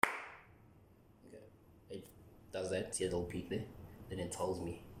does that. See a little peek there. Then it tells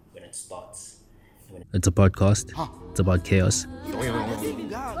me when it starts. It's a podcast. It's about chaos.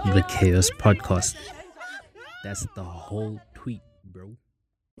 The Chaos Podcast. That's the whole tweet, bro.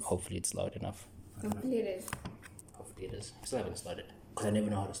 Hopefully it's loud enough. Hopefully it is. Hopefully it is. I still haven't started because I never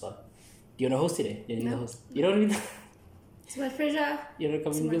know how to start. Do you want to host today? You know host. You don't need. It's my pressure. You don't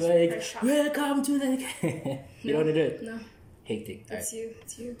come and be like, welcome to the. You don't want to do it. No. Hectic. It's you.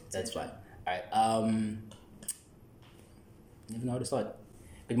 It's you. That's fine. All right. Never know how to start.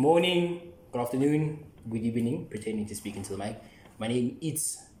 Good morning. Good afternoon. Good evening. Pretending to speak into the mic. My name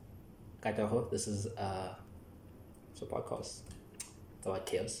is Katlego. This is a podcast. It's about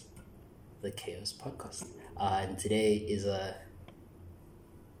chaos. The Chaos Podcast. And today is I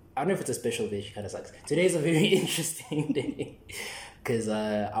don't know if it's a special day. She kind of sucks. Today is a very interesting day because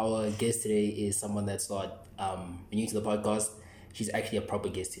our guest today is someone that's not new to the podcast. She's actually a proper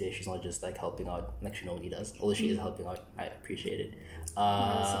guest today. She's not just like helping out like she normally does. Although she is helping out, I appreciate it.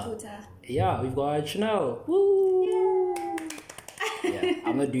 Yeah, we've got Chanelle. Woo! Yeah,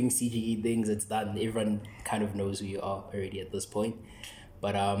 I'm not doing CGE things. It's done. Everyone kind of knows who you are already at this point.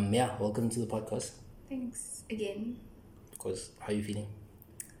 But yeah, welcome to the podcast. Thanks again. Of course, how are you feeling?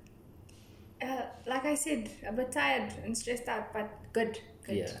 Like I said, a bit tired and stressed out, but good.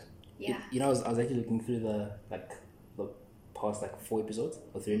 Yeah. You know, I was actually looking through the past 4 episodes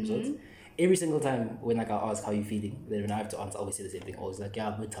or 3 episodes. Every single time when I ask how you feeling, then when I have to answer, I always say the same thing. Always yeah,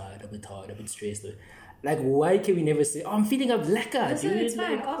 I'm a bit tired, a bit stressed. Like, why can we never say, I'm feeling a blacker, Listen, dude? it's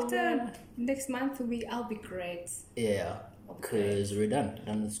fine. After next month, I'll be great. Yeah, because we're done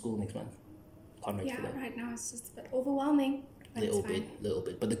with school next month. Can't wait for that. Right now it's just a bit overwhelming. Little bit.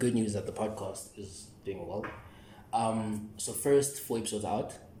 But the good news is that the podcast is doing well. So first 4 episodes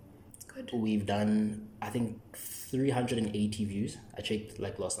out. Good. We've done, I think, 380 views. I checked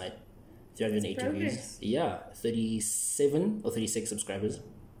last night. 380 views. Yeah, 37 or 36 subscribers.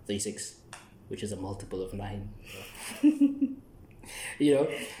 36, which is a multiple of 9. You know?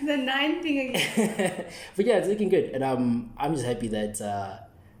 The 9 thing again. But yeah, it's looking good. And I'm just happy that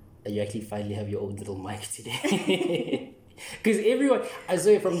you actually finally have your own little mic today. Because everyone, I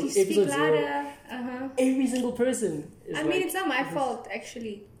saw it from episode 0. Every single person is it's not my fault,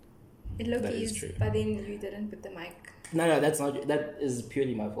 actually. It low-key is, true. But then you didn't put the mic. No, that's not. That is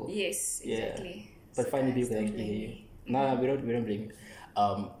purely my fault. Yes, exactly. Yeah. But finally, people can actually hear you. No, we don't blame you.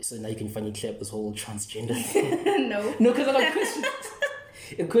 So now you can finally clear up this whole transgender thing. No, because I got questions.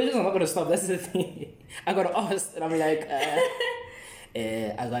 The questions are not gonna stop. That's the thing. I got asked, and I'm like,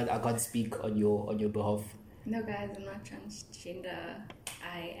 I can't speak on your behalf. No, guys, I'm not transgender.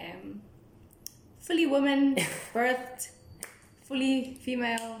 I am fully woman, birthed, fully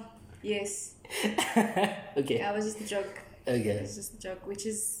female. Yes. Okay. Yeah, it was just a joke. Okay. It was just a joke, which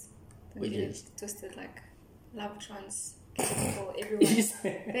is twisted, love trans people, everyone.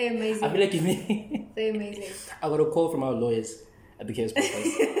 They're amazing. I feel like you mean. They're amazing. I got a call from our lawyers at the Chaos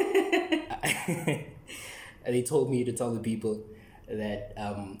Podcast. And they told me to tell the people that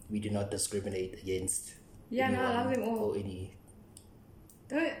we do not discriminate against. Yeah, no, I love them all. Or any.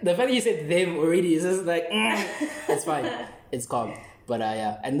 Don't. The fact that you said them already is just it's fine. It's calm. But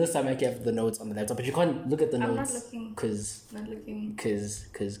yeah, and this time I kept the notes on the laptop, but you can't look at the I'm notes. not looking. Not looking. Cause.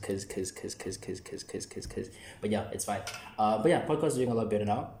 But yeah, it's fine. But yeah, podcast is doing a lot better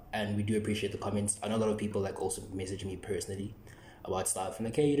now, and we do appreciate the comments. I know a lot of people also message me personally about stuff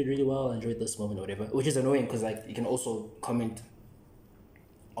and hey, you did really well, I enjoyed this moment or whatever, which is annoying because you can also comment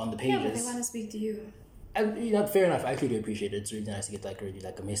on the pages. Yeah, but they want to speak to you. And fair enough. I actually do appreciate it. It's really nice to get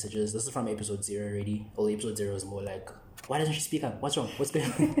a messages. This is from episode 0 already. Although episode 0 is more why doesn't she speak up? What's wrong? What's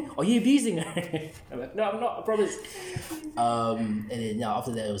going on? Are you abusing her? I'm like, no, I'm not. I promise. And then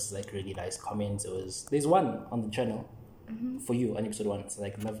after that, it was really nice comments. There's one on the channel for you on episode 1. It's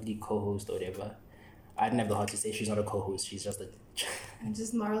lovely co-host or whatever. I didn't have the heart to say she's not a co-host. She's just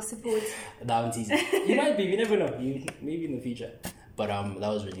just moral support. No, I'm teasing. You might be. You never know. Maybe in the future. But that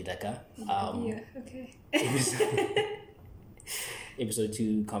was really lekker. Yeah, okay. Episode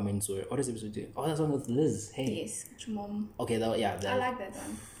 2 comments were... What is episode 2? Oh, that's one with Liz. Hey. Yes, with your mom. Okay, I like that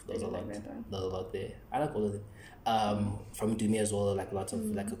one. There's a lot there. I like all of them. From Dumi as well, lots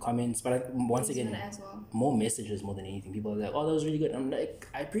of comments. But once again, as well. More messages more than anything. People are like, oh, that was really good. I'm like,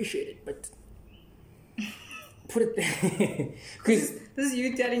 I appreciate it, but... Put it there. Because this is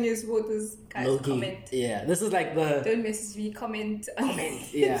you telling your supporters, guys, comment. Yeah, this is the... Don't message me, comment.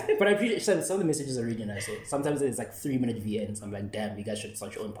 Yeah. But I appreciate some of the messages are really nice. So sometimes it's 3-minute VNs. I'm like, damn, you guys should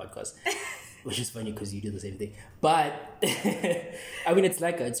start your own podcast. Which is funny because you do the same thing. But, I mean, it's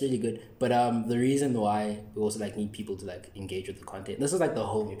it's really good. But the reason why we also need people to engage with the content. This is the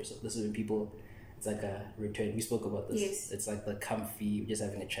whole episode. This is when people It's like a return. We spoke about this. Yes. It's like the comfy, just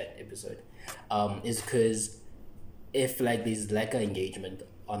having a chat episode. Is because if like there's lack of engagement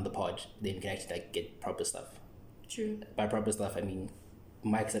on the pod, then you can actually like get proper stuff. True. By proper stuff, I mean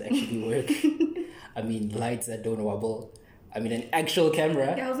mics that actually work. I mean lights that don't wobble. I mean an actual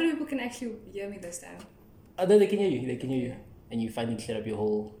camera. Yeah, hopefully people can actually hear me this time. Although they can hear you. They can hear you. And you finally clear up your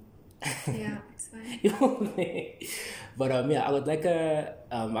whole... Yeah, it's fine. your whole thing. But yeah, I would like a...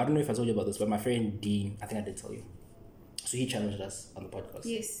 I don't know if I told you about this, but my friend Dean, I think I did tell you. So he challenged us on the podcast.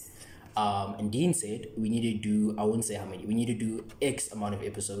 Yes. And Dean said we need to do, I won't say how many, we need to do X amount of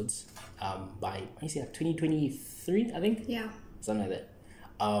episodes by, what do you say, like 2023, I think? Yeah. Something like that.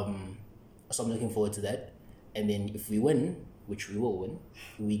 So I'm looking forward to that. And then if we win, which we will win,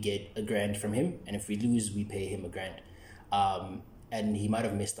 we get $1,000 from him. And if we lose, we pay him $1,000. And he might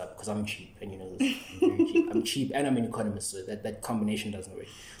have messed up because I'm cheap, and you know this. I'm very cheap. I'm cheap and I'm an economist, so that combination doesn't work.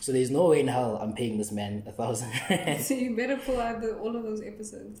 So there's no way in hell I'm paying this man $1,000. So you better pull out all of those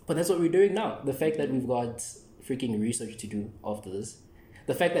episodes. But that's what we're doing now. The fact that we've got freaking research to do after this.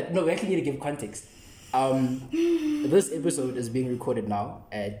 The fact that, no, we actually need to give context. This episode is being recorded now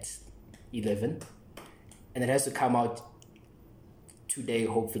at 11. And it has to come out today,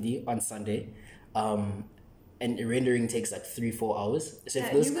 hopefully, on Sunday. And rendering takes like 3-4 hours. So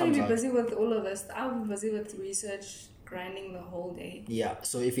if this you're comes going to be out, busy with all of this. I'll be busy with research, grinding the whole day. yeah.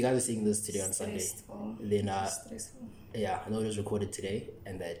 So if you guys are seeing this today on Sunday, Stressful. then Stressful. yeah, I know it was recorded today,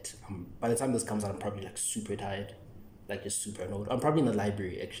 and that by the time this comes out, I'm probably like super tired, like just super annoyed. I'm probably in the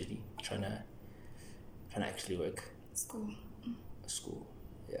library actually, trying to actually work. School,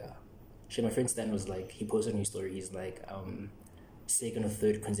 yeah. Shit, my friend Stan was like, he posted a new story. He's like, second or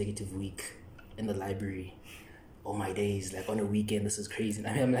third consecutive week in the library. Oh my days, like on a weekend, this is crazy.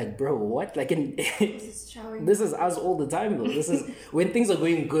 And I'm like, bro, what? Like, this is us all the time though. This is when things are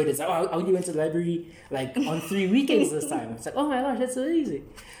going good. It's like, oh, I only went to the library like on 3 weekends this time. It's like, oh my gosh, that's so easy.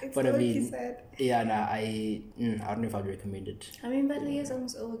 But I mean, yeah, nah, I don't know if I'd recommend it. I mean, but the year's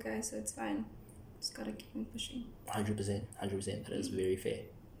almost over, guys, so it's fine. Just gotta keep on pushing. 100%. That is very fair.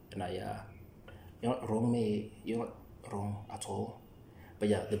 And you're not wrong, mate. You're not wrong at all. But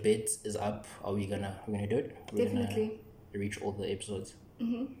yeah, the bid is up. We're gonna do it. We're Definitely. Gonna reach all the episodes.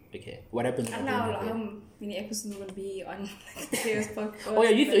 Mm-hmm. Okay. What happens? And now, how many episodes will be on the Chaos Podcast? Oh yeah,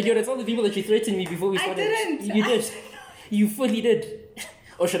 you're gonna tell the people that you threatened me before we started. I didn't. You did. You fully did.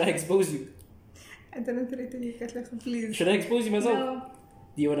 Or should I expose you? I didn't threaten you, Katlego, please. Should I expose you myself? No.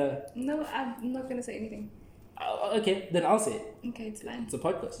 Do you wanna? No, I'm not gonna say anything. Okay, then I'll say it. Okay, it's fine. It's a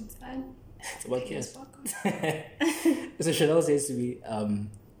podcast. It's fine. It's about chaos. So Chanelle says to me,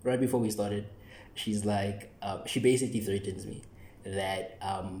 right before we started, she's like, she basically threatens me that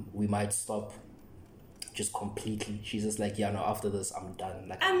we might stop just completely. She's just like, yeah, no, after this, I'm done.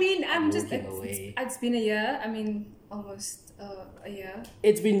 Like, I mean, I'm just walking away. It's been a year. I mean, almost a year.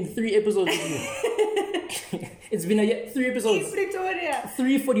 It's been 3 episodes. It's been a year, 3 episodes. It's Pretoria.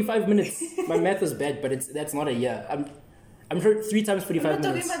 3:45 minutes. My math is bad, but that's not a year. I'm sure 3 times 45 I'm not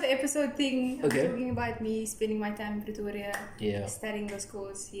minutes. talking about the episode thing. Okay. I'm talking about me spending my time in Pretoria. Yeah. Studying those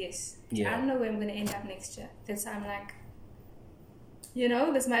courses. Yes. Yeah. I don't know where I'm going to end up next year. That's I'm like, you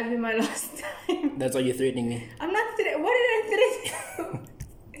know, this might be my last time. That's why you're threatening me. I'm not threatening. What did I threaten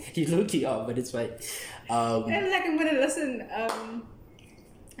you? You look are, but it's fine. I'm like, I'm going to listen.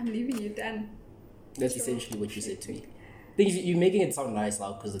 I'm leaving you done. That's essentially what you said to me. Things you're making it sound nice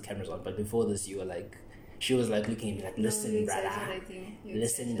now because the camera's on, but before this, you were like, she was like looking at me like, listen, brother.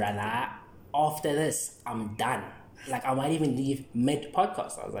 After this, I'm done. Like, I might even leave mid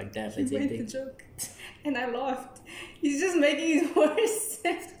podcast. I was like, damn, he made the joke, and I laughed. He's just making it worse.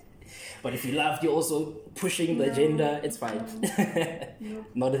 But if you laughed, you're also pushing the agenda. It's fine. Nope.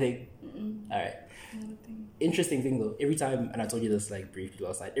 Not a thing. All right. Not a thing. Interesting thing though, every time, and I told you this like briefly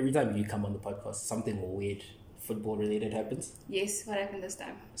last night, every time you come on the podcast, something weird football related happens. Yes, what happened this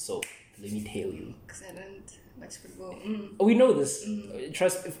time? So let me tell you. Because I don't watch football. We know this.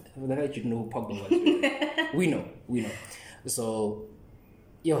 Trust that you know who Pogba was. We know. So,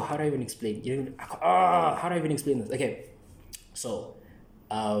 how do I even explain? How do I even explain this? Okay, so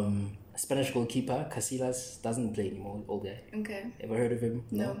Spanish goalkeeper Casillas doesn't play anymore. Old guy. Okay. Ever heard of him?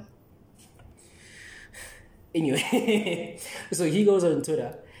 No. Anyway, so he goes on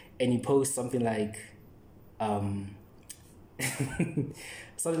Twitter and he posts something like, something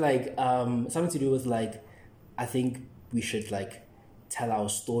to do with like, I think we should like tell our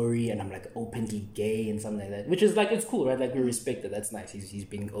story, and I'm like openly gay and something like that, which is like, it's cool, right? Like we respect it. That's nice. He's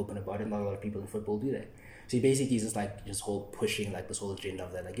being open about it. Not a lot of people in football do that. So he basically is just like just whole pushing like this whole agenda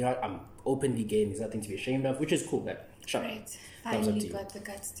of that, like, you know, I'm openly gay and there's nothing to be ashamed of, which is cool. Like, shut up. Right. Thumbs up to Finally you. got the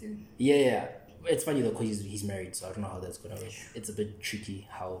guts too. Yeah. It's funny though because he's married, so I don't know how that's gonna work. It's a bit tricky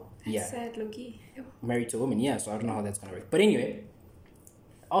how. That's sad, Loki. Married to a woman, yeah. So I don't know how that's gonna work. But anyway,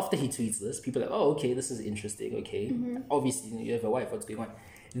 after he tweets this, people are like, oh, okay, this is interesting. Okay, obviously you have a wife. What's going on?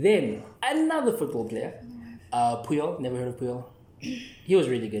 Then another football player, Puyol. Never heard of Puyol. He was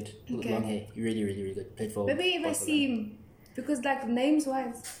really good. Okay. Long hair. Really, really, really good. Played for. Maybe if I see him, because like names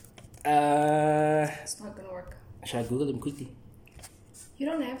wise, it's not gonna work. Should I Google him quickly? You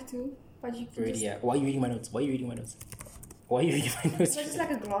don't have to, but you can. Already, Just, yeah. Why are you reading my notes? Why are you reading my notes? Why are you reading my notes? But just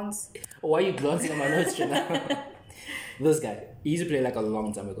like a glance. Why are you glancing at my notes, Chanelle? This guy, he used to play like a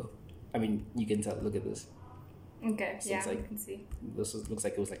long time ago. I mean, you can tell. Look at this. Okay, So yeah, it's like- you can see. Looks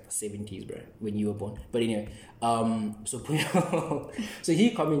like it was like the 70s, bro, when you were born. But anyway, so Puyol, so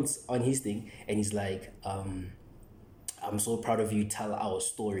he comments on his thing and he's like, I'm so proud of you, tell our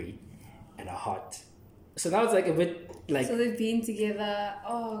story, and a heart. So now it's like a bit like, So they've been together.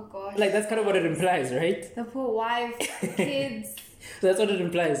 Oh gosh. like that's kind of what it implies, right? The poor wife, kids. So that's what it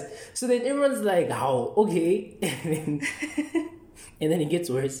implies. So then everyone's like, how? Okay. And then it gets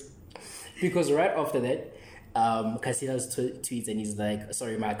worse. Because right after that, Casilas tweets and he's like,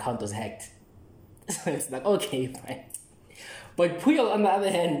 sorry, my account was hacked. So it's like, okay, fine. But Puyol, on the other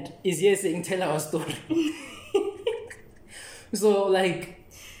hand, is here saying, tell our story. So, like,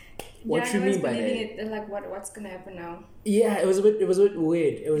 what yeah, you I was mean by believing that? it. They're like, what's gonna happen now? Yeah, it was a bit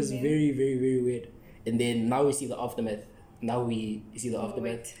weird. It was Okay. very, very, very weird. And then now we see the aftermath. Aftermath.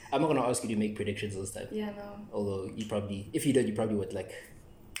 wait. I'm not gonna ask you to make predictions this time. Yeah, no. Although if you did, you probably would like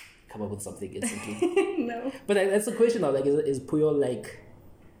come up with something instantly. No. But that's the question now. Like, is Puyol like,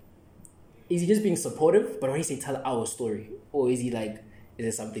 is he just being supportive? But when he say tell our story, or is he like, is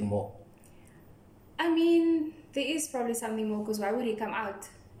there something more? I mean, there is probably something more, because why would he come out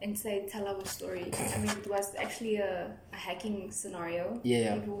and say tell our story? I mean, it was actually a hacking scenario.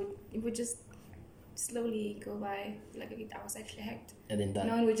 Yeah. It would just slowly go by, like I was actually hacked. And then done.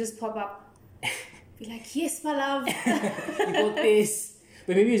 No one would just pop up, be like, yes, my love. You got this.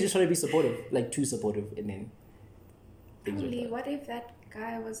 But maybe he's just trying to be supportive, like too supportive, and then things Probably, like what if that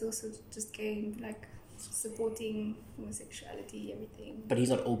guy was also just gay, like supporting homosexuality, everything? But he's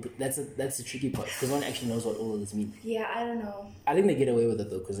not open. That's the tricky part, because no one actually knows what all of this means. Yeah, I don't know. I think they get away with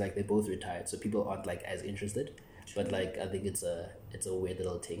it though, because like they're both retired, so people aren't like as interested. But like I think it's a weird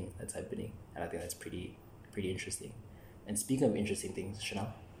little thing that's happening, and I think that's pretty interesting. And speaking of interesting things,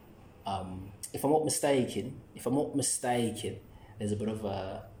 Chanelle, if I'm not mistaken, there's a bit of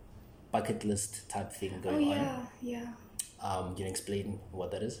a bucket list type thing going on. Yeah. Can you explain what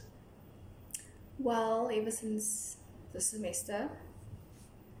that is? Well, ever since the semester,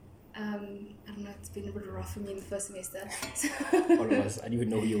 I don't know, it's been a bit rough for me in the first semester. All of us. I didn't even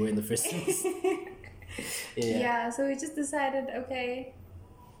know who you were in the first place. Yeah, so we just decided, okay,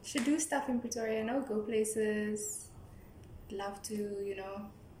 should do stuff in Pretoria, go places, love to,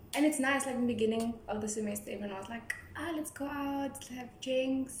 and it's nice, like in the beginning of the semester, everyone was like, let's go out, let's have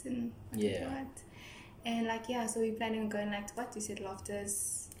drinks and what. And like, so we're planning on going like to what? You said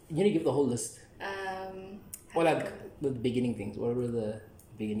Lofters. You're gonna give the whole list? Or like Katlego. the beginning things. What were the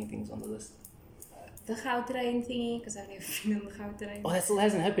beginning things on the list? The Gautrain thingy, because I've never been on the Gautrain. Oh, that still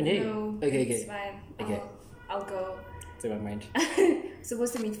hasn't happened, hey? No, Okay. it's fine. Okay. I'll go. It's in my mind.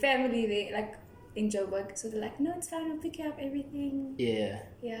 Supposed to meet family there, like in Joburg. So they're like, no, it's fine, we'll pick you up everything. Yeah.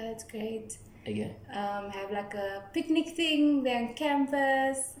 Yeah, that's great. Okay. Have like a picnic thing there on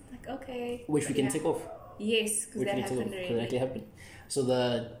campus. Like, okay. Which we can tick off. Yes, because that happened Because it already. actually happened. So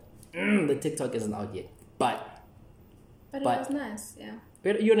the TikTok isn't out yet. But But it was nice, yeah.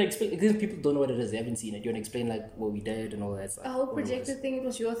 But you want to explain, because people don't know what it is, they haven't seen it. You want to explain like what we did and all that stuff. A whole What it was. projector thing, it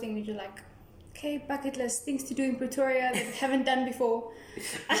was your thing, where you're like, okay, bucket list, things to do in Pretoria that we haven't done before.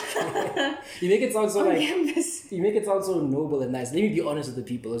 You make it sound so On like, campus. you make it sound so noble and nice. Let me be honest with the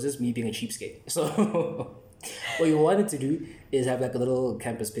people, it was just me being a cheapskate. So what you wanted to do is have like a little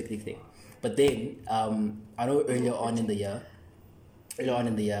campus picnic thing. But then, I know earlier on in the year,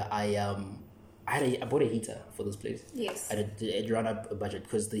 I bought a heater for this place. Yes. It ran up a budget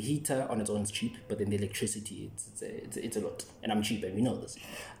because the heater on its own is cheap, but then the electricity it's a lot, and I'm cheap and we know this.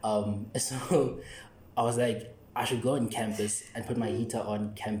 So I was like, I should go on campus and put my heater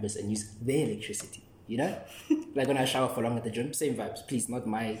on campus and use their electricity. Like when I shower for long at the gym, same vibes. Please, not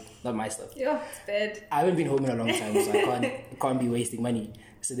my stuff. Yeah, it's bad. I haven't been home in a long time, so I can't be wasting money.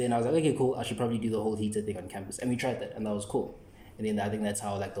 So then I was like, okay, cool. I should probably do the whole heater thing on campus, and we tried that, and that was cool. And then I think that's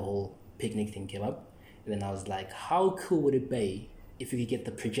how like the whole picnic thing came up. And then I was like, how cool would it be if we could get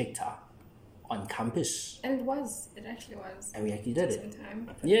the projector on campus? And it actually was. And we actually did it. Some time.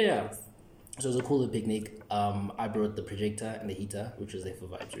 Yeah. So it was a cooler picnic. I brought the projector and the heater, which was there for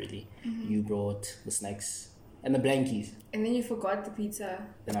vibes, really. Mm-hmm. You brought the snacks and the blankies. And then you forgot the pizza.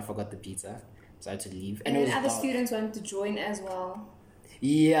 Then I forgot the pizza, so I had to leave. And then other students wanted to join as well.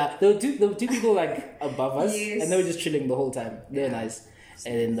 Yeah, there were two people like above us, Yes. and they were just chilling the whole time. They were nice.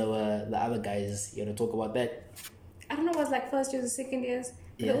 And then there were the other guys. You want to talk about that? I don't know what's like first years or second years.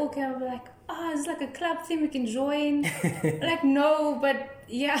 They all came up like, it's like a club thing we can join. Like, no, but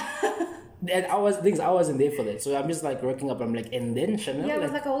yeah. And I wasn't there for that, so I'm just like working up. I'm like, and then Chanelle. Yeah, it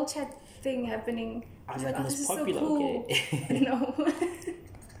was like a whole chat thing happening. I was like, this most is popular, so cool. okay. No.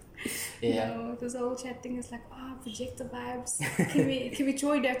 Yeah. No, this whole chat thing is like, projector vibes. Can we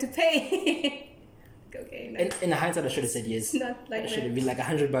join? You have to pay. Okay. No. In hindsight, I should have said yes. Not like I that. should have been like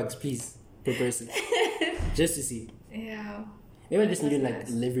 $100, please, per person, just to see. Yeah. Maybe I just need to like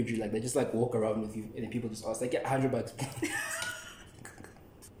nice. leverage you like that, just like walk around with you, and then people just ask like, yeah, $100.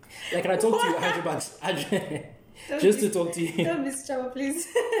 Like, can I talk to you? $100. Just to talk to you. Don't miss Chava, please.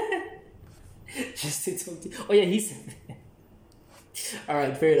 Just to talk to you. Oh yeah, he said. All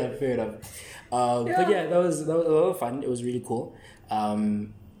right, fair enough. But yeah, that was a lot of fun. It was really cool.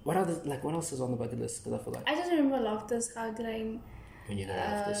 What else is on the bucket list? Because I feel like I just remember Loftus. How did I? when you go to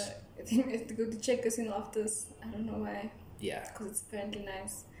Loftus. I think we have to go to Checkers in Loftus. I don't know why. Yeah, Because it's apparently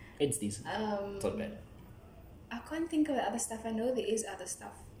nice. it's decent. It's not bad. I can't think of the other stuff. I know there is other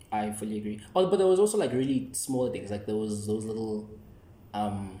stuff. I fully agree. Oh, but there was also like really small things. Like there was those little,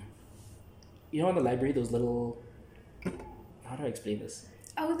 you know, in the library, those little. How do I explain this?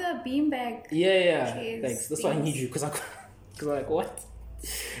 Oh, the beanbag. Yeah. Cheers, Thanks. That's why I things. need you because I'm like what?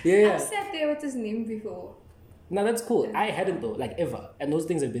 Yeah. I've sat there with his name before. No, that's cool. I hadn't though, like ever. And those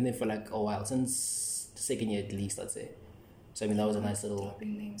things have been there for like a while, since the second year at least, I'd say. So I mean, that was a nice little.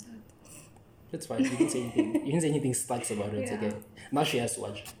 Dropping names out. That's fine. You didn't say anything. You didn't say anything slugs about it. It's Yeah. okay. Now she has to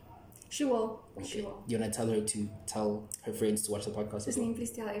watch. She will. Okay. She will. You wanna tell her to tell her friends to watch the podcast? Just as well? name,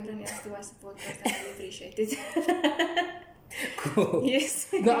 please tell everyone else to watch the podcast. I really appreciate it. Cool. Yes.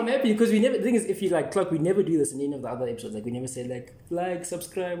 No, I'm happy because we never. The thing is, if you like clock, we never do this in any of the other episodes. Like we never say like,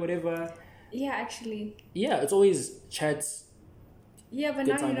 subscribe, whatever. Yeah, actually. Yeah, it's always chats. Yeah, but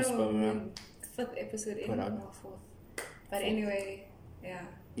Good now you times, know, but, fifth episode in Put out. or fourth. But anyway, yeah,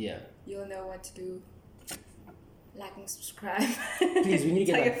 Yeah. you'll know what to do. Like and subscribe. Please, we need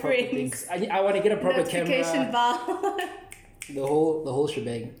to get Tell like your proper friends. things. I want to get a proper Notification camera. bar. The whole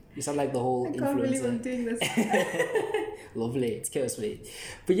shebang. You sound like the whole I can't believe I'm influencer. doing this. Lovely. It's chaos play.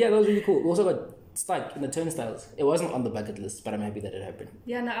 But yeah, that was really cool. We also got stuck in the turnstiles. It wasn't on the bucket list, but I'm happy that it happened.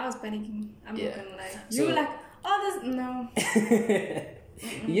 Yeah, no, I was panicking. I'm Yeah. not gonna lie. So- You were like, this no.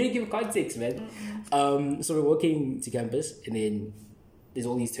 You didn't give context, man. So we're walking to campus, and then there's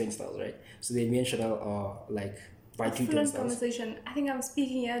all these turnstiles, right? So then me and Chanelle are like by two Fluent turnstiles. conversation. I think I'm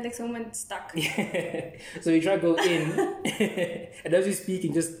speaking here like someone stuck. So we try to go in, and as we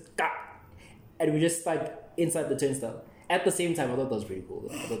speaking, just and we just stuck inside the turnstile at the same time. I thought that was pretty cool.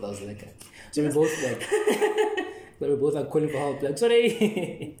 I thought that was like, so we both like calling for help, like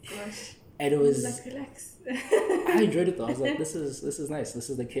sorry. Gosh. And it was Like, relax. I enjoyed it though. I was like, this is nice. This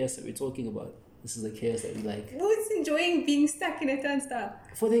is the chaos that we're talking about. This is the chaos that we like Who's enjoying being stuck in a turnstile?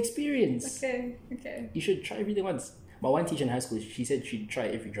 for the experience. Okay. You should try everything once. My one teacher in high school, she said she'd try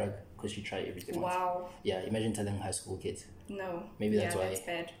every drug because she'd try everything once. Wow. Yeah, imagine telling high school kids. No. Maybe that's why. That's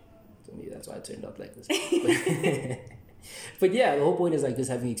bad. So maybe that's why I turned out like this. But yeah, the whole point is like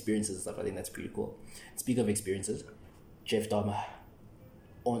just having experiences and stuff. I think that's pretty cool. Speaking of experiences, Jeff Dahmer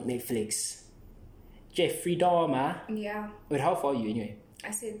on Netflix. Jeffrey Dahmer. Yeah. Wait, how far are you anyway?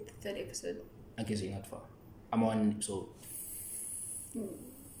 I said the third episode. Okay, so you're not far. I'm on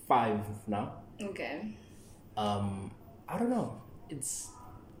 5 now. Okay. I don't know. It's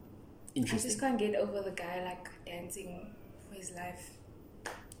I interesting. just can't get over the guy like dancing for his life.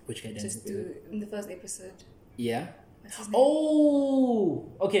 Which guy Just dancing? in the first episode. Yeah. What's his name?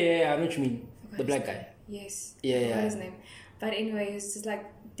 Oh, okay. Yeah, I know what you mean. Forgot The his black name. guy. Yes. Yeah, Forgot yeah. his name. But anyway, he's just like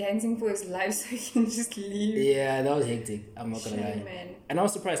dancing for his life so he can just leave. Yeah, that was hectic. I'm not gonna Shame, lie. man. And I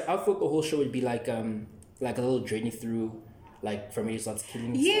was surprised. I thought the whole show would be like a little journey through, like from when he starts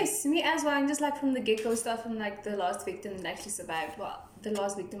killing. Yes, me as well. And just like from the get-go stuff from like the last victim that actually survived. Well, the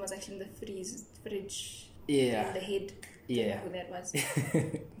last victim was actually in the fridge. Yeah. In the head. Yeah. Don't know who that was.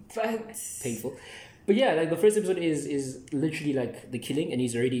 But Painful. But yeah, like the first episode is literally like the killing, and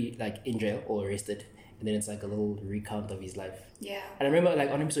he's already like in jail or arrested, and then it's like a little recount of his life. yeah. And I remember like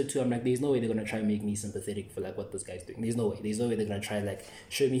on episode 2, I'm like, there's no way they're gonna try and make me sympathetic for like what this guy's doing. There's no way they're gonna try like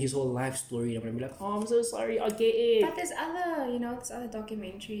show me his whole life story, and I'm gonna be like, oh, I'm so sorry, I'll get it. But there's other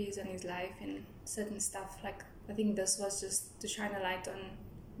documentaries on his life and certain stuff. Like I think this was just to shine a light on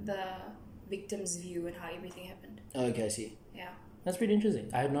the victim's view and how everything happened. Oh, okay, I see. Yeah. That's pretty interesting.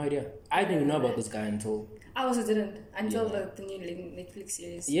 I had no idea. I didn't even know about this guy until... I also didn't until the new Netflix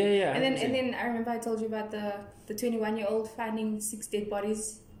series. Yeah. And then I remember I told you about the 21-year-old finding 6 dead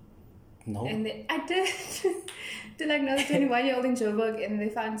bodies. No. And then I did. The 21-year-old in Joburg, and they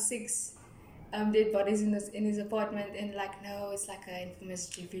found 6 dead bodies in his apartment, and no, it's like an infamous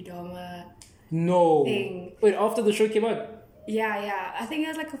Jeffrey Dahmer thing. Wait, after the show came out? Yeah. I think it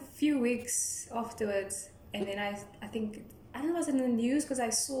was like a few weeks afterwards, and then I think I don't know, was it in the news because I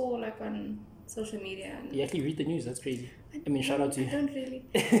saw on social media. And you actually read the news? That's crazy. I mean, shout out to you. I don't really.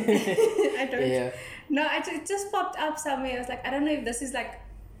 I don't. Yeah. No, it just popped up somewhere. I was like, I don't know if this is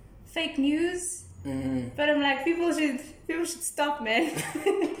fake news, but I'm like, people should stop, man.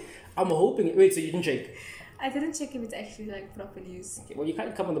 I'm hoping. Wait, so you didn't check? I didn't check if it's actually proper news. Okay, well, you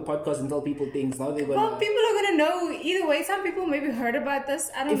can't come on the podcast and tell people things. Now they're gonna... Well, people are gonna know either way. Some people maybe heard about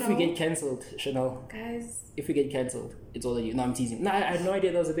this. I don't know. If we get cancelled, Chanelle. Guys. If we get cancelled, it's all of you. No, I'm teasing. No, I had no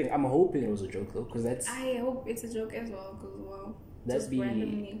idea that was a thing. I'm hoping it was a joke though, because that's... I hope it's a joke as well, because that'd be...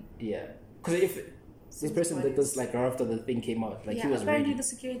 randomly. Yeah. Because if this person did this right after the thing came out, he was apparently ready. The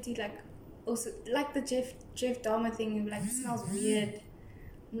security, also, the Jeff Dahmer thing, it smells weird.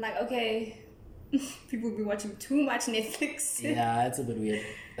 I'm like, okay... People be watching too much Netflix. Yeah, it's a bit weird.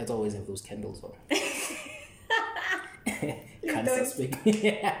 That's always have those candles on. Can't suspect.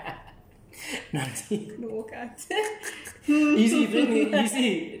 Yeah. No, walk out. you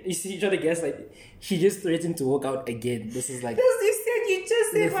see, trying to guess she just threatened to walk out again. This is because you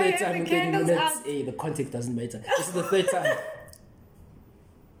just said why the have the candles out. Hey, the context doesn't matter. This is the third time.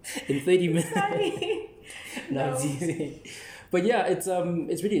 In 30 minutes. Sorry. No, it's easy. But yeah, it's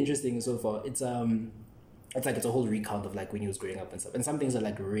really interesting so far. It's a whole recount of when he was growing up and stuff, and some things are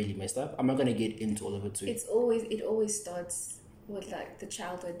really messed up. I'm not gonna get into all of it too. It always starts with the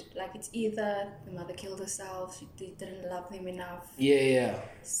childhood. It's either the mother killed herself, she didn't love him enough. Yeah.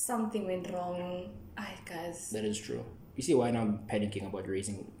 Something went wrong. Guys. That is true. You see why now I'm panicking about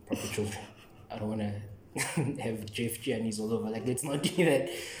raising proper children. I don't wanna have Jeff Giannis all over. Let's not do that.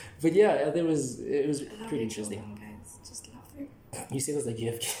 But yeah, it was pretty interesting. Children, guys. Just love them. You say this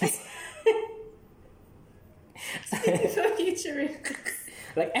you have kids. For future.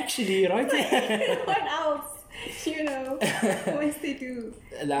 Actually, right? What else? Once they do.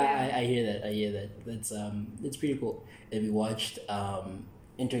 I hear that. That's pretty cool. And we watched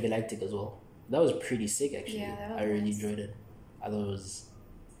Intergalactic as well. That was pretty sick, actually. Yeah, I really enjoyed it. I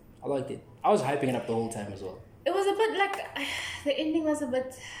liked it. I was hyping it up the whole time as well. It was a bit the ending was a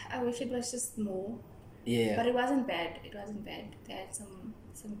bit, I wish it was just more. Yeah. But it wasn't bad. They had some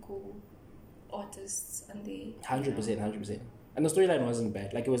cool artists on the... 100%. And the storyline wasn't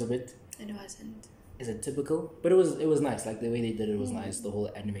bad. It was a bit... It wasn't. Is it typical? But it was nice. The way they did it was nice. The whole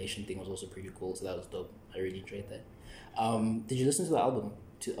animation thing was also pretty cool. So that was dope. I really enjoyed that. Did you listen to the album?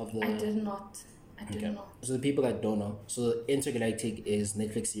 I did not. So the people that don't know, so Intergalactic is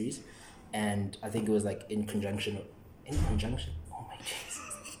Netflix series, and I think it was in conjunction. Oh my Jesus!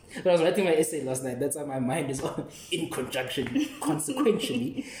 When I was writing my essay last night, that's why my mind is on in conjunction,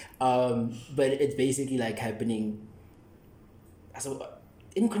 consequentially. But it's basically happening. So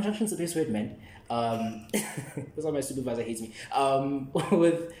in conjunction is the best word, man. That's why my supervisor hates me.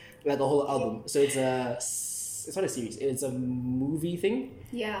 With a whole album, so it's not a series. It's a movie thing.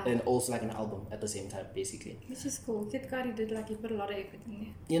 Yeah. And also an album at the same time, basically. Which is cool. Kid Cudi did he put a lot of effort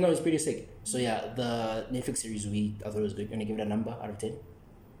in there. It's pretty sick. So yeah, the Netflix series I thought it was good. You want to give it a number out of 10?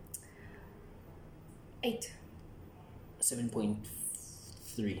 8.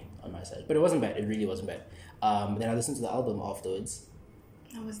 7.3 on my side. But it wasn't bad. It really wasn't bad. Then I listened to the album afterwards.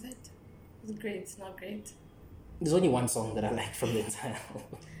 How was that? Was it great? It's not great. There's only one song that I liked from the entire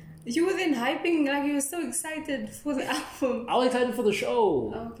album. You were then hyping you were so excited for the album. I was excited for the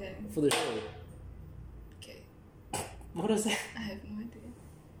show. Oh, okay. For the show. Okay. What is that? I have no idea.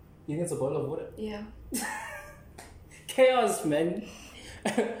 You think it's a bottle of water? Yeah. Chaos, man.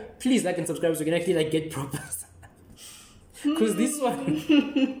 Please like and subscribe so we can actually get proper stuff. Because this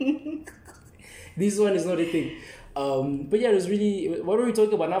one is not a thing. But yeah, it was really... What were we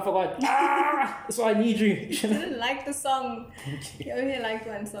talking about? Now I forgot. So I need you. You didn't like the song. You only liked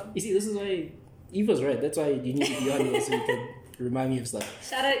one song. You see, this is why... Eve was right. That's why you need to be on here so you can remind me of stuff.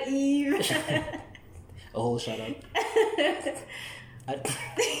 Shout out Eve. A whole shout out.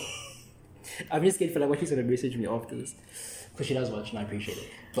 I'm just scared for what she's going to message me after this. Because she does watch and I appreciate it.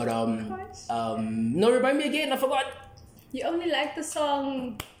 But no, remind me again. I forgot. You only like the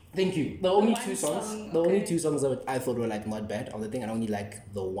song... Thank you. The only two songs that I thought were not bad on the thing, and I only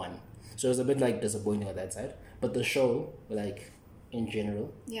like the one. So it was a bit disappointing on that side. But the show, in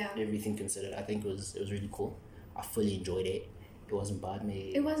general. Yeah. Everything considered, I think it was really cool. I fully enjoyed it. It wasn't bad,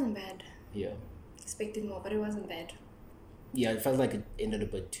 mate. It wasn't bad. Yeah. Expected more, but it wasn't bad. Yeah, it felt like it ended a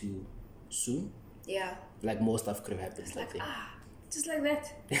bit too soon. Yeah. Like more stuff could have happened. It's like, just like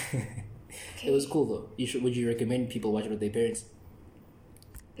that. Okay. It was cool though. Would you recommend people watch it with their parents?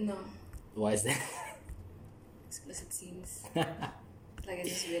 No. Why is that? Explicit scenes. Like, it's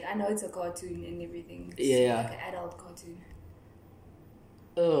just weird. I know it's a cartoon and everything. It's like an adult cartoon.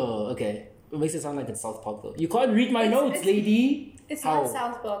 Oh, okay. It makes it sound like it's South Park though. You can't read my notes, lady. It's not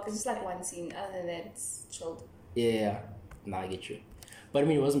South Park. It's just like one scene. Other than that, it's chilled. Yeah. Nah, I get you. But I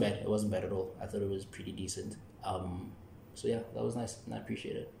mean, it wasn't bad. It wasn't bad at all. I thought it was pretty decent. So yeah, that was nice and I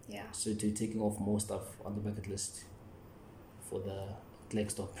appreciate it. Yeah. So to taking off more stuff on the bucket list for the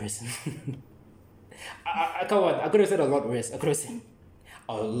Katlego person. I come on. I could have said a lot worse.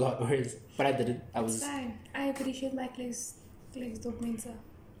 But I didn't. It's fine. I appreciate my Katlego mentor.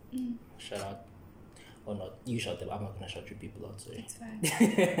 Shout out. Or not. You shout them. I'm not gonna shout your people out, sorry. It's fine.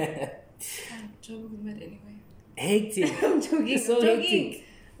 I'm joking, but anyway. Hectic. I'm joking. So hectic.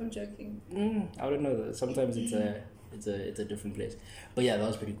 I'm joking. I don't know. Sometimes it's a different place. But yeah, that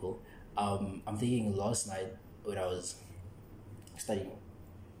was pretty cool. I'm thinking last night when I was studying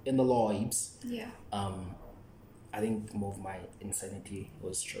in the labs. Yeah. I think more of my insanity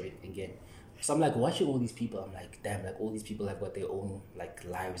was showing again. So I'm like watching all these people. I'm like, damn, like all these people have got their own like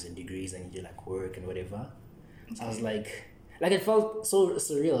lives and degrees and do like work and whatever. Okay. So I was like it felt so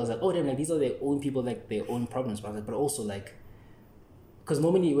surreal. I was like, oh damn, like these are their own people, like their own problems. But I was like, but also like, because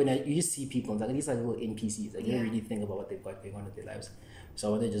normally when you just see people, like these are little NPCs. Like you don't really think about what they've got going on with their lives. So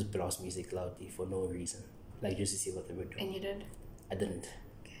I wanted to just blast music loudly for no reason, like just to see what they were doing. And you did? I didn't.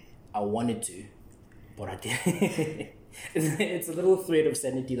 Okay. I wanted to, but I didn't. It's a little thread of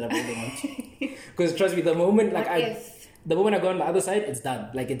sanity that I'm holding on to. Because trust me, the moment I go on the other side, it's done.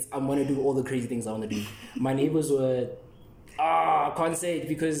 Like I'm gonna do all the crazy things I want to do. My neighbors were, I can't say it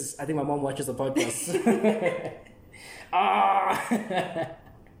because I think my mom watches the podcast.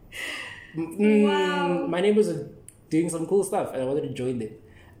 Wow. My neighbors are doing some cool stuff, and I wanted to join them.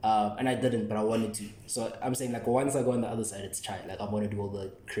 And I didn't, but I wanted to. So I'm saying like once I go on the other side, it's child. Like I'm gonna do all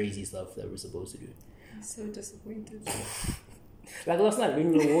the crazy stuff that we're supposed to do. I'm so disappointed. Like last night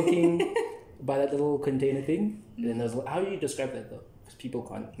when we were walking by that little container thing, and there was, how do you describe that though? Because people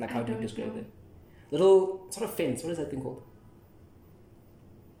can't. Like, how do you describe that? Little sort of fence. What is that thing called?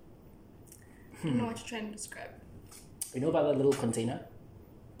 I don't know what you're trying to describe. You know about that little container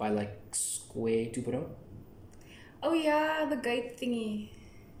by like Square 2.0? Oh yeah, the gate thingy.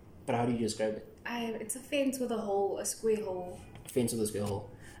 But how do you describe it? It's a fence with a hole, a square hole. A fence with a square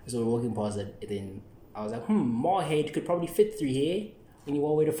hole. So we're walking past it, and then I was like, my head could probably fit through here when you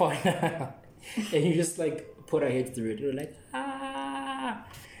want way to find out. And you just like put our heads through it. You're like, And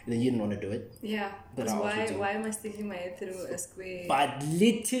then you didn't want to do it. Yeah. Because why am I sticking my head through a square? But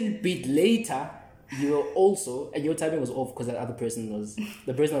little bit later, you were also, and your timing was off because that other person was,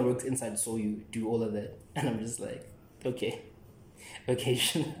 the person that worked inside saw you do all of that. And I'm just like, okay,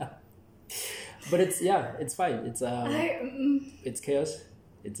 Chanelle. But it's fine. It's it's chaos.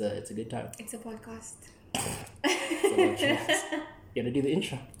 It's a good time. It's a podcast. You gotta do the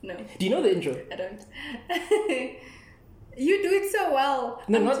intro. No. Do you know the intro? I don't. You do it so well.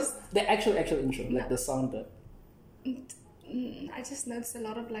 No, not just the actual intro, like the sound bit. I just noticed a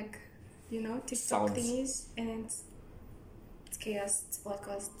lot of like, TikTok sounds. thingies, and it's chaos. It's a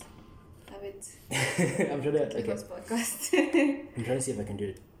podcast. Love it. I'm sure that. Okay. Podcast. I'm trying to see if I can do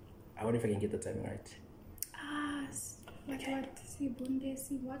it. I wonder if I can get the timing right. Okay. What? See bunde,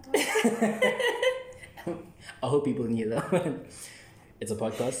 see what? I hope people knew that. It's a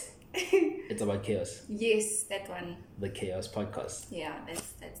podcast. It's about chaos. Yes, that one. The Chaos Podcast. Yeah,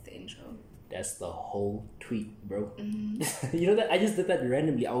 that's the intro. That's the whole tweet, bro. Mm-hmm. You know that I just did that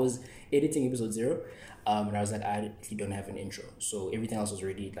randomly. I was editing episode 0, and I was like, I actually don't have an intro, so everything else was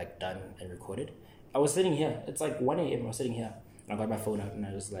already like done and recorded. I was sitting here. It's like 1 a.m. I was sitting here, and I got my phone out, and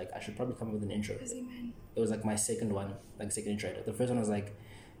I was like, I should probably come up with an intro. Busy man. It was like my second one, like second intro. The first one was like,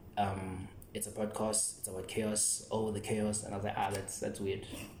 it's a podcast, it's about chaos, the chaos. And I was like, that's weird.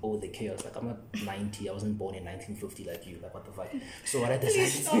 The chaos. Like, I'm not 90, I wasn't born in 1950 like you. Like, what the fuck? So what I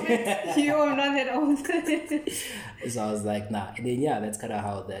decided... You are not that old. So I was like, nah. And then, that's kind of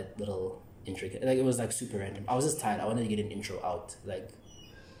how that little intro... Like, it was like super random. I was just tired. I wanted to get an intro out. Like,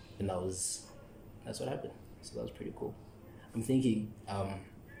 and that's what happened. So that was pretty cool. I'm thinking, I've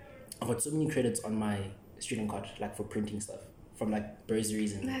got so many credits on my student card, like for printing stuff. From like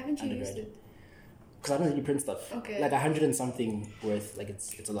bursaries and haven't you used it? Because I don't really print stuff. Okay. Like 100 and something worth. Like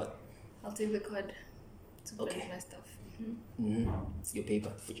it's a lot. I'll take the card to print my stuff. Your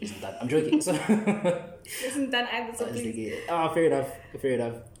paper, which isn't done. I'm joking. So isn't done either. So please. Fair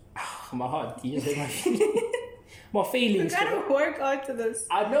enough. My heart. You just hurt my feelings. My feelings. You gotta work out to this.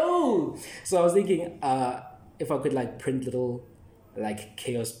 I know. So I was thinking, if I could like print little like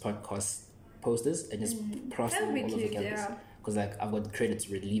chaos podcast posters and just plaster them all over campus. Because like I've got credits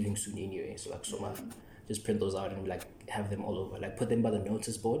leaving soon anyway, so like just print those out and like have them all over. Like put them by the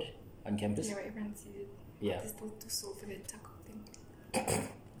notice board on campus. Yeah, everyone sees it. Yeah. It's still too soft for the taco thing.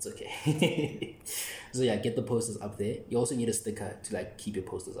 It's okay. So yeah, get the posters up there. You also need a sticker to like keep your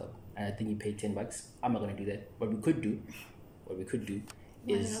posters up. And I think you pay $10. I'm not gonna do that. What we could do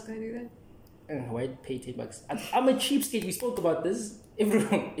Why is are you not gonna do that? Why pay $10? I'm a cheapskate. We spoke about this.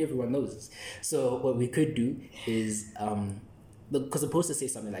 Everyone knows this. So what we could do is because the poster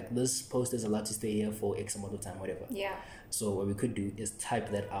says something like this poster is allowed to stay here for X amount of time, whatever. Yeah. So what we could do is type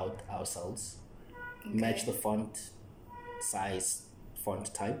that out ourselves, match the font size,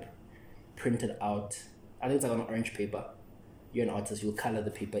 font type, print it out. I think it's like on orange paper. You're an artist. You'll color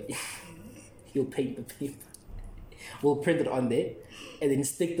the paper. You'll paint the paper. We'll print it on there, and then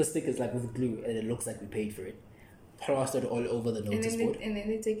stick the stickers like with glue, and it looks like we paid for it. Plastered all over the notice board. And then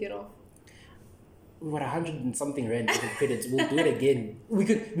they take it off. We got 100 and something rand worth of credits. We'll do it again. We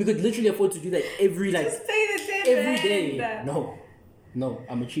could literally afford to do that every Just pay the 10 every rand. day. No,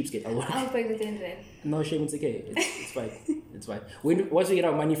 I'm a cheapskate. I'll pay the 10 rand. No shame, it's okay. It's fine. It's fine. Once we get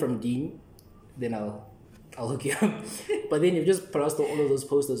our money from Dean, then I'll hook you up. But then you just plaster all of those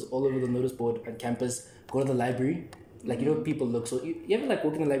posters all over the notice board on campus. Go to the library. Like, you know, people look so... You ever, like,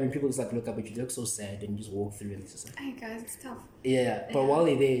 walk in the library and people just, like, look up at you. They look so sad and you just walk through and it's just like... Hey, guys, it's tough. Yeah, but while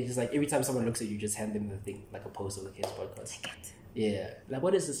they're there, it's just, like, every time someone looks at you, just hand them the thing, like a poster of the Chaos Podcast. Take it. Yeah. Like,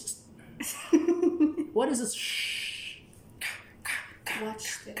 what is this? What is this? Shh.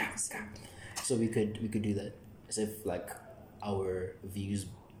 Watch the episode. So we could do that. As if, like, our views,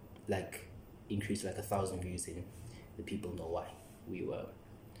 like, increase, like, 1,000 views, then the people know why we were...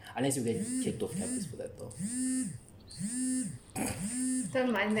 Unless we get kicked off campus for that, though.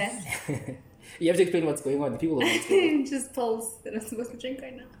 Don't mind that. You have to explain what's going on. The people don't know what's going on. Just pills that I'm supposed to drink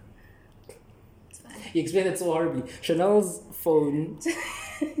right now. It's fine. You explained it so horribly. Chanelle's phone.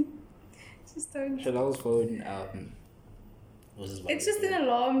 Just don't. Chanelle's phone. It's just an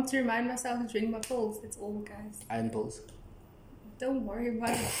alarm to remind myself to drink my pills. That's all, guys. Iron pills. Don't worry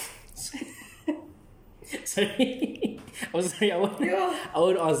about it. Sorry. I'm sorry. I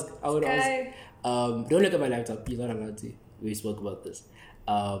would ask. Don't look at my laptop. You're not allowed to. We spoke about this.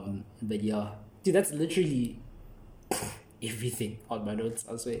 But yeah, dude, that's literally everything on my notes.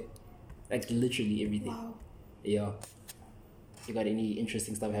 I'll say, like literally everything. Wow. Yeah. You got any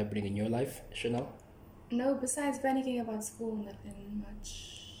interesting stuff happening in your life, Chanelle? No, besides panicking about school, nothing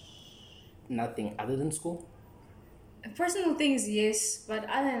much. Nothing other than school? Personal things, yes, but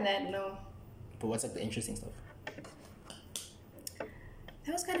other than that, no. But what's like the interesting stuff?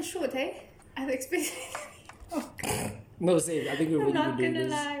 That was kind of short, hey? I expected it. No, same. I think we've only been doing this. I'm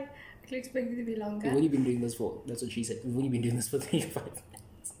not gonna lie. I expected it to be longer. We've only been doing this for... That's what she said. We've only been doing this for 35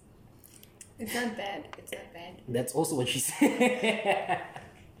 minutes. It's not bad. It's not bad. That's also what she said.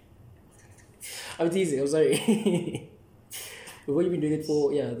 I'm teasing. I'm sorry. We've only been doing it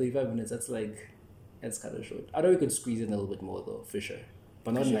for 35 minutes. That's kind of short. I know we could squeeze in a little bit more though, for sure.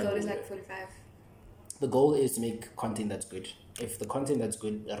 But not the in goal is like 45. The goal is to make content that's good. If the content that's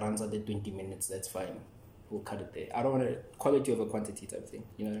good runs out at 20 minutes, that's fine. We'll cut it there. I don't want a quality over quantity type thing.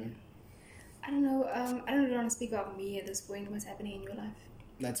 You know what I mean? I don't know. I don't really want to speak about me at this point. What's happening in your life?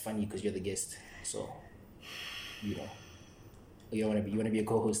 That's funny because you're the guest. So, you know. You want to be a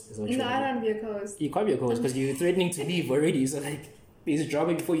co-host? No, I don't want to be a co-host. You can't be a co-host because you're threatening to leave already. So like, there's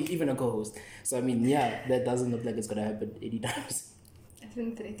drama before you even a co-host. So I mean, yeah, that doesn't look like it's gonna happen any times. I've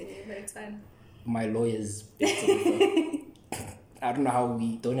been threatening you, but it's fine. My lawyers. I don't know how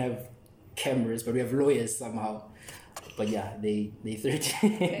we don't have cameras, but we have lawyers somehow. But yeah, they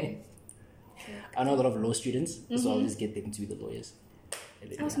threaten. Okay. I know a lot of law students, so I'll just get them to be the lawyers.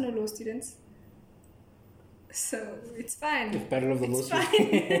 Then, I also know law students. So it's fine. Battle of the law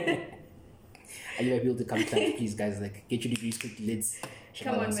students. Are you able to come clap, please, guys? Like, get your degrees quickly. Let's.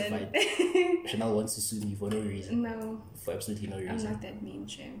 Come on, man. Chanelle wants to sue me for no reason. No. For absolutely no reason. I'm not that mean,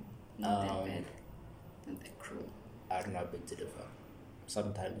 Shem. Not that bad. Not that cruel. I don't know, I beg to differ.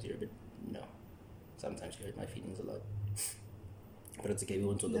 Sometimes you're a bit. No. Sometimes you hurt my feelings a lot. But it's okay, we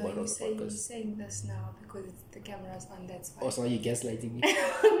won't talk about it on the podcast. You're saying this now because the camera's on, that's fine. Also, are you gaslighting me?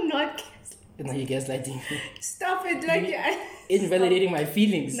 I'm not gaslighting. No, you're gaslighting me. Stop it! Like invalidating my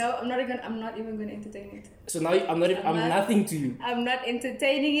feelings. No, I'm not even gonna entertain it. So now I'm nothing to you. I'm not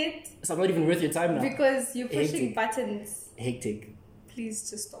entertaining it. So I'm not even worth your time now. Because you're pushing buttons. hectic. Please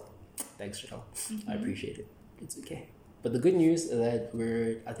just stop. Thanks, Chanelle. I appreciate it. It's okay. But the good news is that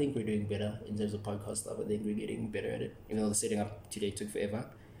I think we're doing better in terms of podcast stuff. I think we're getting better at it. Even though the setting up today took forever.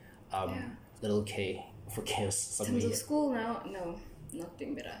 Little K for chaos. In terms of school now, no, not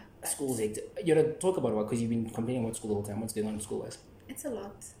doing better. School's hectic. You gotta talk about what, because you've been complaining about school the whole time. What's going on school-wise? It's a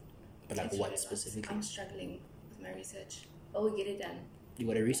lot. But like it's what really specifically? I'm struggling with my research. But we'll get it done. You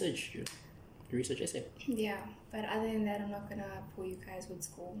gotta research your research essay. Yeah, but other than that, I'm not gonna bore you guys with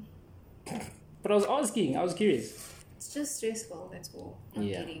school. But I was curious. It's just stressful, that's all. Not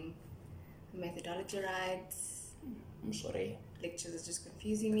getting the methodology right. I'm sorry. Lectures are just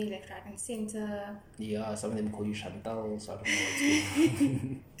confusing me, left, right, and center. Yeah, some of them call you Chantal, so I don't know what's going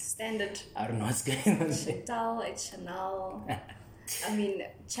on. Standard. I don't know what's going on. Chantal, it's Chanelle. I mean,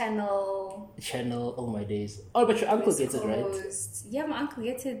 Channel. Oh my days. Oh, but your uncle gets it, right? Yeah, my uncle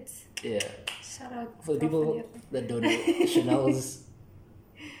gets it. Yeah. Shout out. For the people that don't know,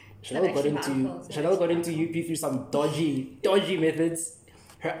 Chanelle got into UP through some dodgy methods.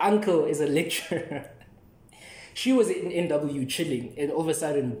 Her uncle is a lecturer. She was in NW chilling, and all of a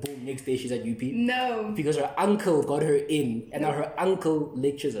sudden, boom, next day she's at UP. No. Because her uncle got her in, and now her uncle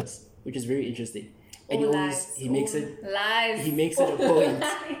lectures us, which is very interesting. And he makes it a point.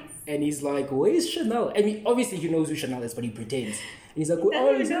 Lies. And he's like, where's Chanelle? I mean, obviously he knows who Chanelle is, but he pretends. And he's like, I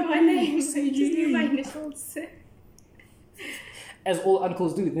don't know my name, so you just knew my initials. As all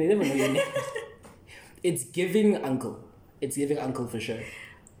uncles do, they never know your name. It's giving uncle. It's giving uncle for sure.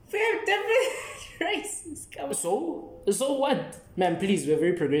 We have different races. So what? Man, please, we're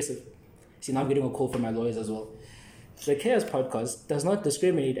very progressive. See, now I'm getting a call from my lawyers as well. The Chaos Podcast does not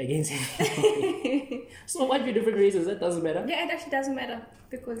discriminate against anybody. So what, you're different races? That doesn't matter. Yeah, it actually doesn't matter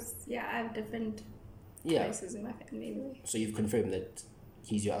because I have different races in my family anyway. So you've confirmed that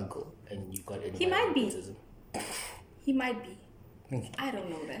he's your uncle and you got it. He might be. He might be. I don't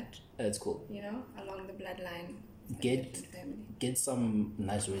know that. That's cool. You know, along the bloodline. Get some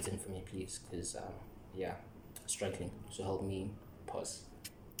nice words in for me, please, because struggling. So help me pause.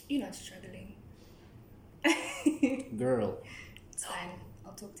 You're not struggling. Girl. It's fine.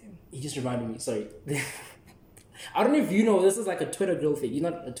 I'll talk to him. He just reminded me. Sorry. I don't know if you know. This is like a Twitter girl thing. You're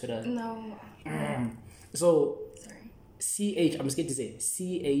not a Twitter. No. So. Sorry. I'm scared to say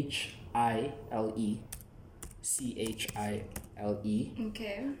Chile. Chile.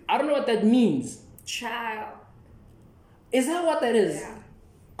 Okay. I don't know what that means. Child. Is that what that is? Yeah.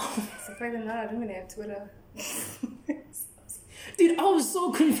 So if I don't know, I don't even have Twitter. Dude, I was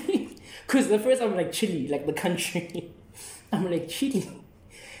so confused. Because the first I'm like Chile, like the country. I'm like Chile.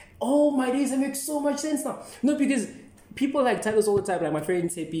 Oh my days, that makes so much sense now. No, because people like type this all the time. Like my friend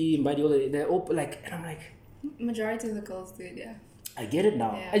Tepi and Buddy, they're all like, and I'm like, majority of the girls do it, yeah. I get it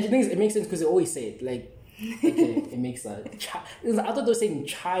now. Yeah. I just think it makes sense because they always say it. Like, okay, it makes sense. I thought they were saying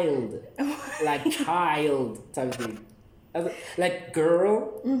child, like child type of thing. Like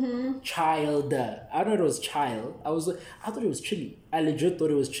girl, child. I don't know it was child. I thought it was Chile. I legit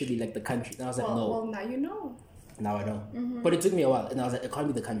thought it was Chile, like the country. And I was like, no. Well, now you know. Now I know. But it took me a while, and I was like, it can't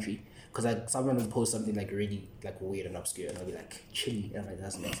be the country, because like someone would post something like really like weird and obscure, and I'll be like Chile, and I'm like, that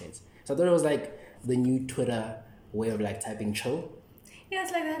doesn't make sense. So I thought it was like the new Twitter way of like typing chill. Yeah,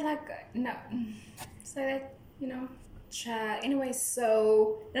 it's like that. Like no, so that Anyway,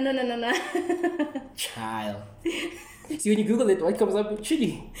 so no. Child. See, when you Google it, what comes up?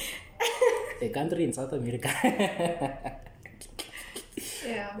 Chile. A country in South America.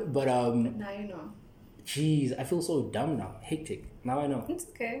 Yeah. But now you know. Jeez, I feel so dumb now. Hectic. Now I know. It's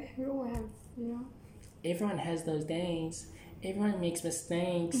okay. We all have, Everyone has those days. Everyone makes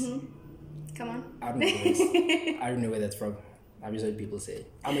mistakes. Come on. I don't know this. I don't know where that's from. I've just heard people say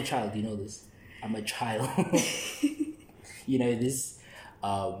it. I'm a child. You know this. I'm a child. You know this.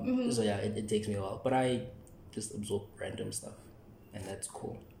 So yeah, it takes me a while. But I just absorb random stuff. And that's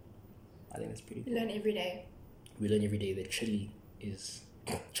cool. I think that's pretty cool. We learn every day. We learn every day that Chile is...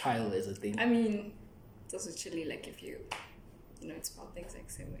 child is a thing. I mean, it's also chilly, like if you spell things like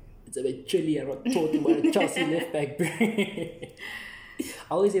same way. It's a bit chilly. I'm not talking about a Chelsea left back.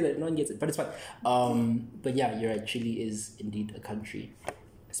 I always say that no one gets it, but it's fine. But yeah, you're right. Chile is indeed a country.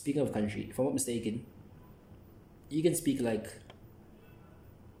 Speaking of country, if I'm not mistaken, you can speak like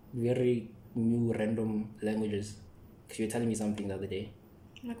very new random languages. Because you were telling me something the other day.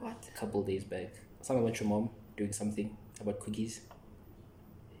 Like what? A couple of days back. Something about your mom doing something about cookies.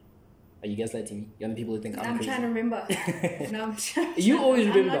 Are you gaslighting me? Young people who think I'm crazy. Trying to remember. No, I'm trying. You always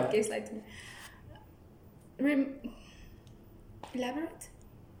remember. I'm not gaslighting. Elaborate?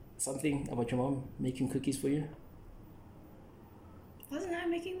 Something about your mom making cookies for you? Wasn't I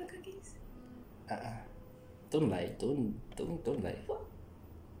making the cookies? Don't lie. Don't lie. What?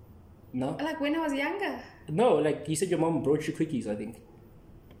 No? Like when I was younger. No, like you said your mom brought you cookies, I think.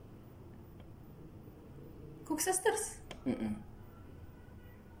 Cook sisters? Mm-mm.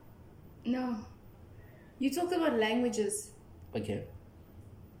 No. You talked about languages. Okay.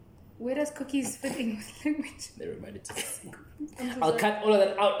 Where does cookies fit in with language? Never mind, it's okay. I'll cut all of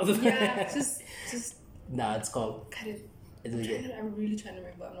that out of the Yeah, just Nah, it's calm. cut it. It's okay. I'm really trying to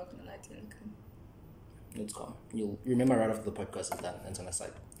remember. I'm not gonna lie to you. It's calm. You'll remember right after the podcast is done and on a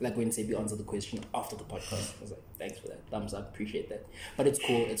side. Like when Sebi answered the question after the podcast. I was like, thanks for that. Thumbs up, appreciate that. But it's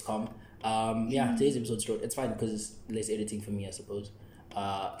cool, it's calm. Yeah, today's episode's short. It's fine because it's less editing for me, I suppose.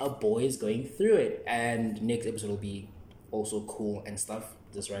 A boy's going through it, and next episode will be also cool and stuff.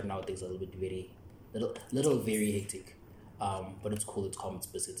 Just right now things are a little bit very hectic. But it's cool, it's calm, it's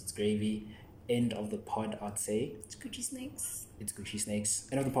biscuits, it's gravy. End of the pod, I'd say. It's Gucci snakes. It's Gucci snakes.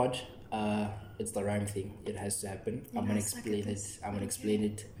 End of the pod. It's the rhyme thing. It has to happen. I'm gonna explain it. I'm gonna explain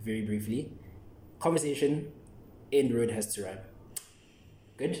it very briefly. Conversation. End word has to rhyme.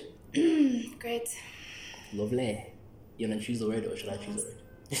 Good. Great. Lovely. You wanna choose the word or should I choose the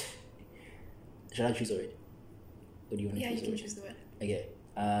word? Should I choose the word? Or do you wanna choose the word? Yeah, you can choose the word. Okay.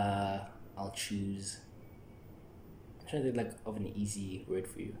 I'll choose. I'm trying to think like of an easy word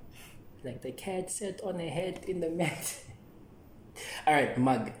for you. Like the cat sat on a head in the mat. Alright,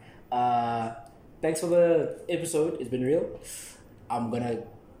 mug. Thanks for the episode. It's been real. I'm gonna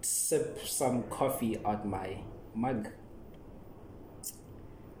sip some coffee out my mug.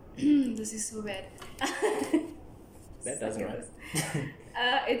 This is so bad. That doesn't rhyme.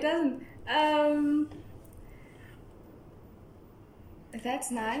 It doesn't. That's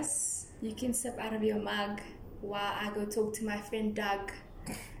nice. You can sip out of your mug while I go talk to my friend Doug.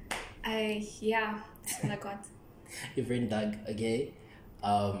 Yeah, that's all I got. Your friend Doug, okay?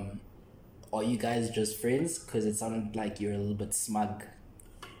 Are you guys just friends? Because it sounded like you're a little bit smug.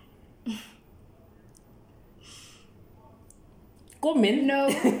 Come in. No,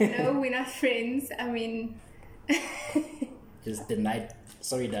 we're not friends. I mean... Just denied.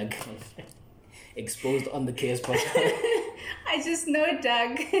 Sorry, Doug. Exposed on the Chaos Podcast. I just know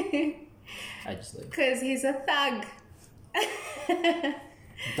Doug. I just know. Because he's a thug.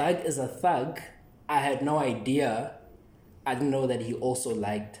 Doug is a thug. I had no idea. I didn't know that he also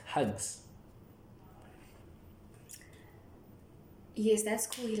liked hugs. Yes, that's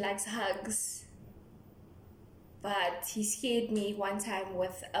cool. He likes hugs. But he scared me one time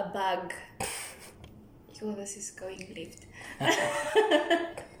with a bug. Yo, this is going left.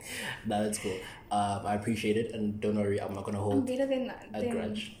 No, that's cool. I appreciate it, and don't worry, I'm not gonna hold I'm better than a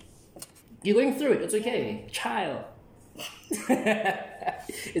grudge. You're going through it. It's okay, child.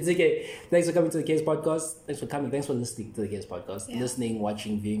 It's okay. Thanks for coming to the Chaos Podcast. Thanks for coming. Thanks for listening to the Chaos Podcast. Yeah. Listening,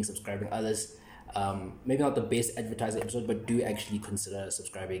 watching, viewing, subscribing. Others. Maybe not the best advertising episode, but do actually consider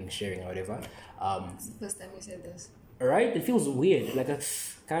subscribing, sharing, or whatever. It's the first time you said this. Alright, it feels weird. Like,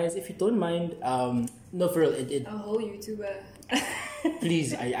 guys, if you don't mind, no, for real, it a whole YouTuber.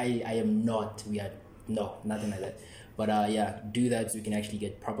 please, I am not. We are no, nothing like that. But yeah, do that so we can actually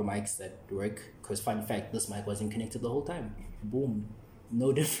get proper mics that work. Because fun fact, this mic wasn't connected the whole time. Boom,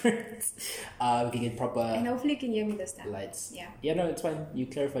 no difference. We can get proper. And hopefully you can hear me this time. Lights. Yeah. Yeah, no, it's fine. You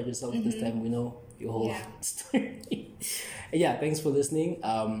clarified yourself this time. We know your whole story. Yeah, thanks for listening.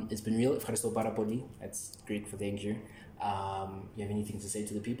 It's been real. That's great for thank you. You have anything to say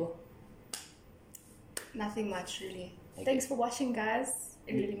to the people? Nothing much, really. Okay. Thanks for watching, guys.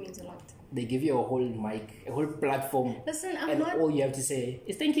 It really means a lot. They give you a whole mic, a whole platform. Listen, and all you have to say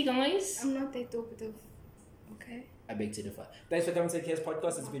is thank you, guys. I'm not that talkative. Okay? I beg to differ. Thanks for coming to the Chaos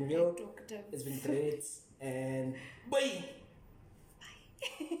Podcast. It's been real. Talkative. It's been great. And bye.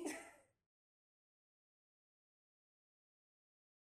 Bye.